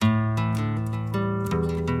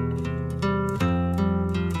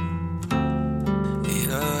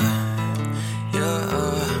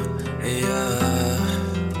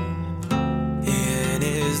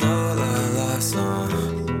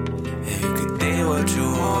what you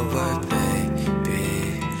want, but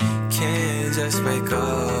baby, can't just make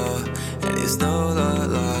up. And it's no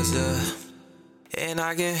love lost, yeah. And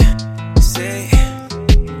I can say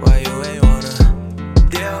why you ain't wanna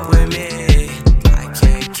deal with me. I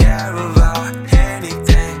can't care about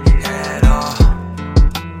anything at all.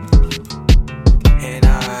 And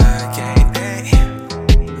I can't think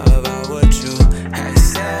about what you had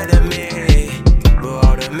said to me, but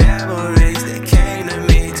all the memories that came to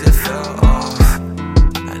me just fell off.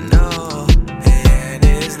 I know, and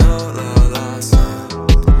there's no love lost,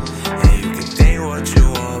 and you can think what you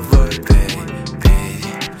want, but baby,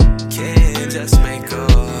 can't just make up.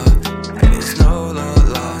 And there's no love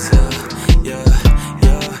lost, yeah,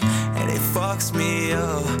 and it fucks me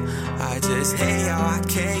up. I just hate how I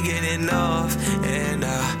can't get enough, and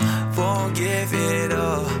I won't give it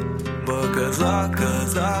up. But good luck,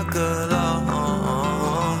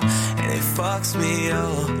 and it fucks me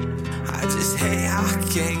up. I just hate how I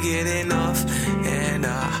can't get enough, and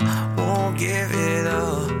I won't give it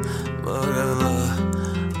up. But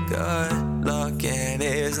good luck, and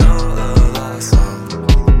there's no love lost.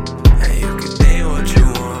 And you can think what you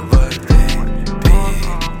want, but baby,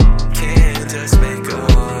 can't just make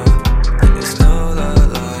up. And there's no love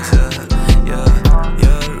lost, yeah.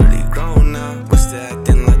 You're really grown now, but still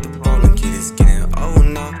acting like the bowling kid is getting old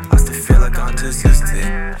now. I still feel like I'm just used to it.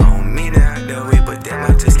 I don't mean it out that way, but damn,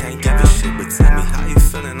 I just can't give a shit. But tell me how you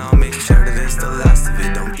feeling, I'll make sure that it's the last of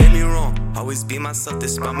it. Don't get me wrong, always be myself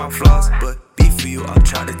despite my flaws, but be for you, I'll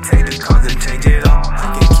try to take the cons and change it all.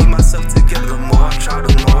 I can keep myself together, the more I try,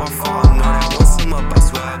 the more I fall. I know that once I'm up, I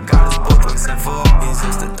swear I got us both on set for. It's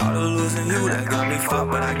just the thought of losing you that got me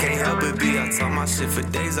fucked, but I can't help it be. I talk my shit for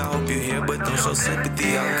days, I hope you hear, but don't show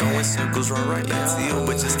sympathy. I'll go in circles, run right back to you,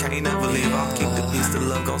 but just can't never leave. I'll keep the peace, the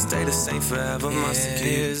love gon' stay the same forever. My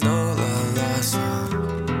security. There's no love lost.